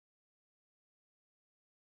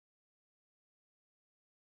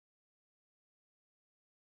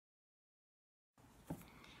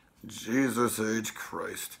Jesus H.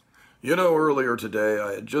 Christ. You know, earlier today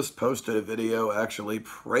I had just posted a video actually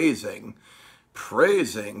praising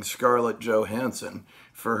Scarlett Johansson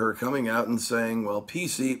for her coming out and saying, well,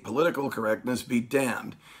 PC, political correctness be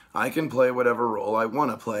damned. I can play whatever role I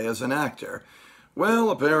want to play as an actor. Well,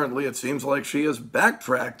 apparently it seems like she has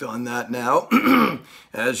backtracked on that now,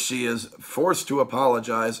 as she is forced to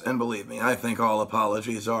apologize, and believe me, I think all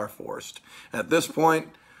apologies are forced. At this point,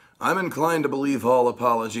 I'm inclined to believe all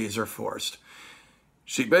apologies are forced.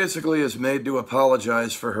 She basically is made to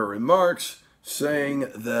apologize for her remarks, saying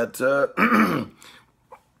that,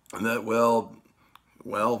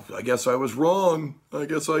 well, I guess I was wrong. I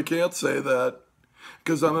guess I can't say that.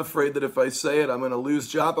 Because I'm afraid that if I say it, I'm going to lose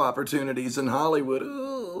job opportunities in Hollywood.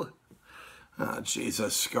 Ooh. Ah,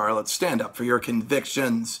 Jesus, Scarlett, stand up for your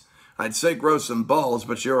convictions. I'd say grow some balls,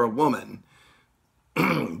 but you're a woman.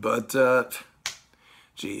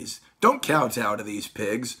 Geez, don't kowtow to these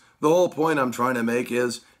pigs. The whole point I'm trying to make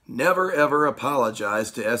is never ever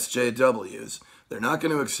apologize to SJWs. They're not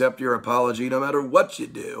going to accept your apology no matter what you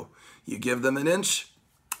do. You give them an inch,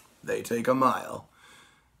 they take a mile.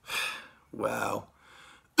 Wow.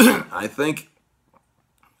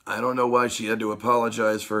 I don't know why she had to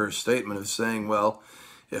apologize for her statement of saying, well,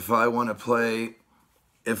 if I want to play,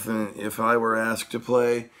 if I were asked to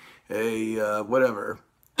play a, whatever,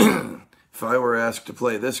 if I were asked to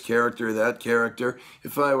play this character, that character,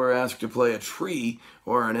 if I were asked to play a tree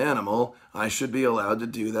or an animal, I should be allowed to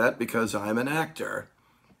do that because I'm an actor.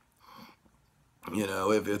 You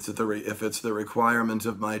know, if it's the requirement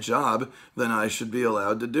of my job, then I should be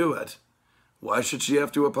allowed to do it. Why should she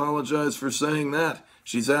have to apologize for saying that?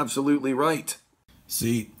 She's absolutely right.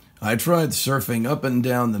 See, I tried surfing up and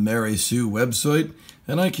down the Mary Sue website,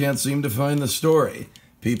 and I can't seem to find the story.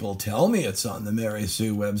 People tell me it's on the Mary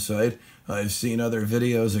Sue website. I've seen other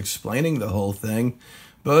videos explaining the whole thing,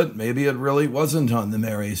 but maybe it really wasn't on the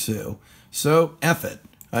Mary Sue. So, F it.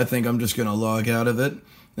 I think I'm just going to log out of it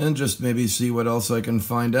and just maybe see what else I can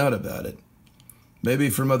find out about it.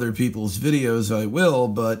 Maybe from other people's videos I will,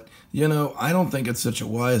 but, you know, I don't think it's such a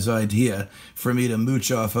wise idea for me to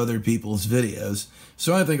mooch off other people's videos,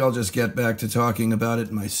 so I think I'll just get back to talking about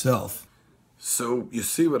it myself. So, you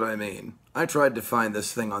see what I mean? I tried to find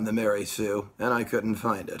this thing on the Mary Sue, and I couldn't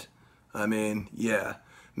find it. I mean, yeah,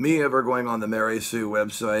 me ever going on the Mary Sue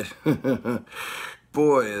website,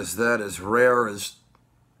 boy, is that as rare as...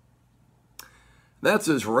 That's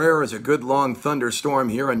as rare as a good long thunderstorm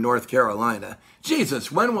here in North Carolina.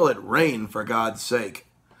 Jesus, when will it rain, for God's sake?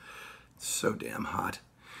 It's so damn hot.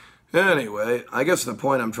 Anyway, I guess the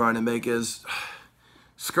point I'm trying to make is,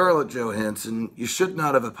 Scarlett Johansson, you should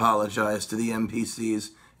not have apologized to the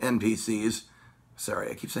NPCs.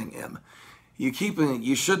 Sorry, I keep saying M.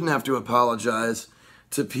 You shouldn't have to apologize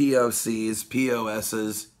to POCs,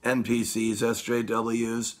 POSs, NPCs,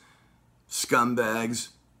 SJWs, scumbags,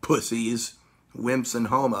 pussies, wimps and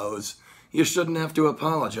homos. You shouldn't have to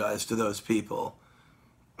apologize to those people.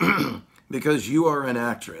 Because you are an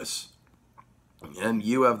actress. And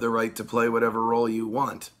you have the right to play whatever role you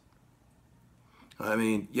want. I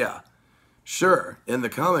mean, yeah. Sure, in the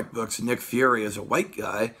comic books, Nick Fury is a white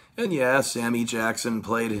guy, and yeah, Sammy Jackson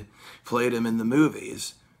played him in the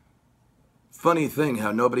movies. Funny thing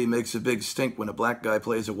how nobody makes a big stink when a black guy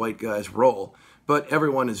plays a white guy's role, but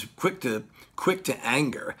everyone is quick to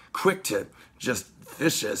anger, quick to just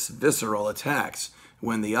vicious, visceral attacks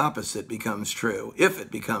when the opposite becomes true, if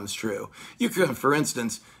it becomes true. For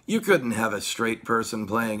instance, you couldn't have a straight person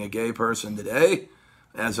playing a gay person today,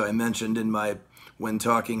 as I mentioned when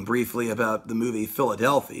talking briefly about the movie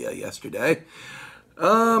Philadelphia yesterday.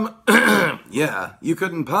 Yeah, you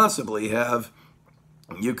couldn't possibly have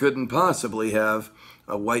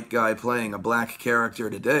a white guy playing a black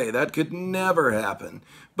character today. That could never happen.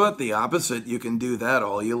 But the opposite, you can do that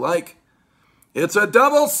all you like. It's a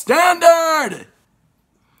double standard!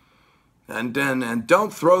 And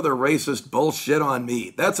don't throw the racist bullshit on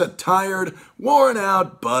me. That's a tired,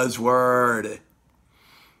 worn-out buzzword.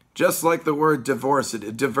 Just like the word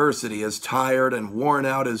diversity is tired and worn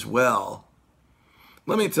out as well.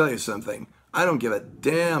 Let me tell you something. I don't give a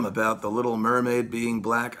damn about The Little Mermaid being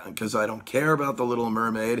black because I don't care about The Little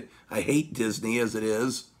Mermaid. I hate Disney as it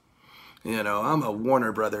is. You know, I'm a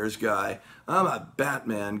Warner Brothers guy. I'm a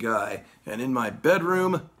Batman guy. And in my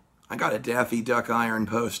bedroom, I got a Daffy Duck iron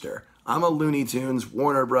poster. I'm a Looney Tunes,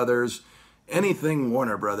 Warner Brothers, anything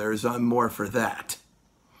Warner Brothers, I'm more for that.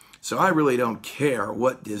 So I really don't care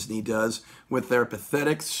what Disney does with their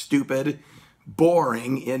pathetic, stupid,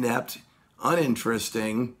 boring, inept,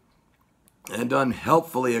 uninteresting, and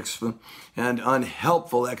unhelpful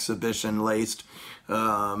exhibition-laced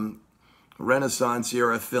Renaissance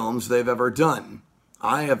era films they've ever done.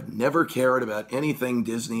 I have never cared about anything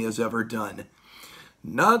Disney has ever done.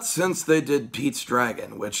 Not since they did Pete's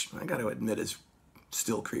Dragon, which I gotta admit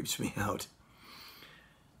still creeps me out.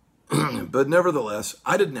 But nevertheless,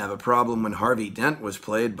 I didn't have a problem when Harvey Dent was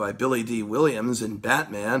played by Billy D. Williams in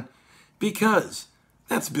Batman, because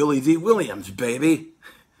that's Billy D. Williams, baby.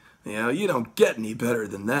 You know, you don't get any better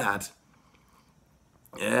than that.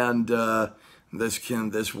 And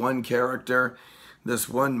this one character, this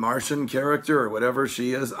one Martian character, or whatever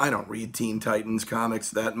she is, I don't read Teen Titans comics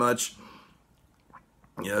that much.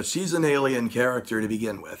 You know, she's an alien character to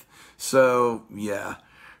begin with. So, yeah,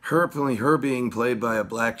 her being played by a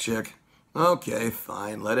black chick, okay,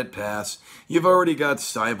 fine, let it pass. You've already got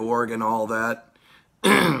Cyborg and all that.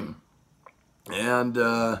 And,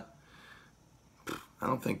 I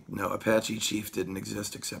don't think, no, Apache Chief didn't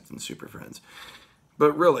exist except in Super Friends.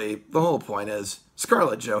 But really, the whole point is,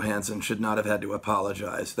 Scarlett Johansson should not have had to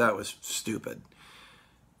apologize. That was stupid.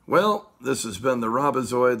 Well, this has been the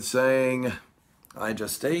Robozoid saying, I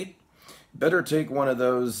just ate. Better take one of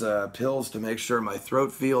those pills to make sure my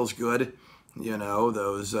throat feels good. You know,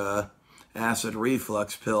 those acid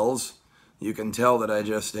reflux pills. You can tell that I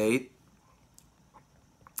just ate.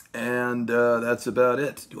 And that's about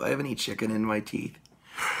it. Do I have any chicken in my teeth?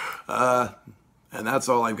 And that's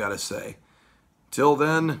all I've got to say. Till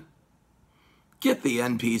then, get the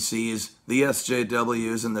NPCs, the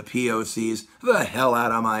SJWs, and the POCs the hell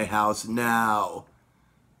out of my house now.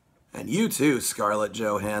 And you too, Scarlett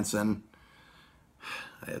Johansson.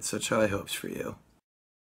 I had such high hopes for you.